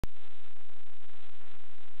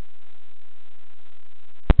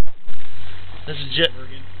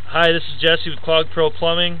Hi, this is Jesse with Clog Pro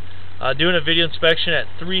Plumbing. Doing a video inspection at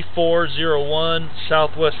 3401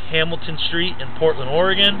 Southwest Hamilton Street in Portland,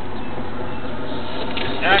 Oregon.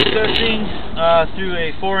 Accessing through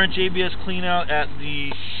a 4-inch ABS cleanout at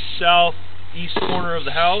the southeast corner of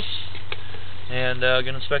the house, and going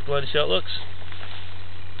to inspect the light and see how it looks.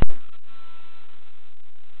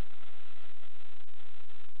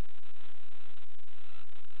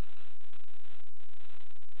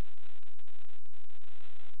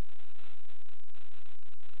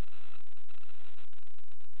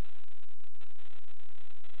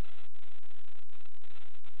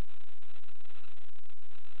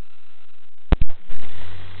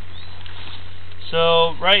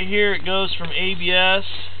 So right here it goes from ABS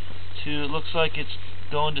to, it looks like it's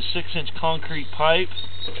going to 6-inch concrete pipe.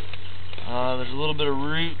 There's a little bit of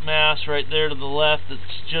root mass right there to the left that's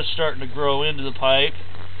just starting to grow into the pipe.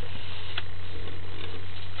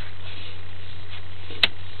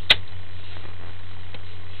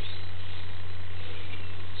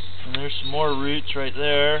 And there's some more roots right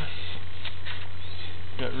there.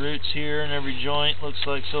 Got roots here in every joint, looks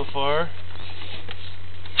like so far.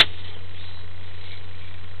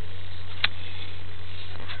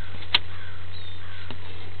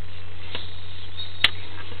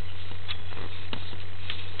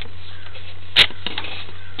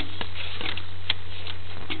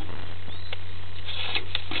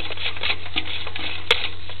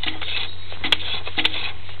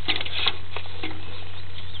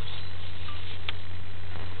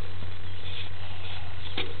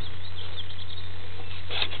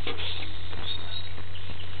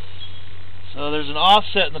 So there's an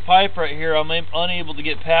offset in the pipe right here. I'm unable to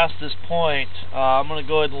get past this point. I'm going to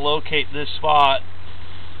go ahead and locate this spot,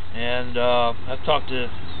 and I've talked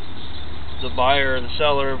to the buyer or the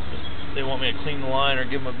seller if they want me to clean the line or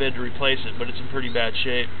give them a bid to replace it, but it's in pretty bad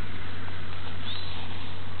shape.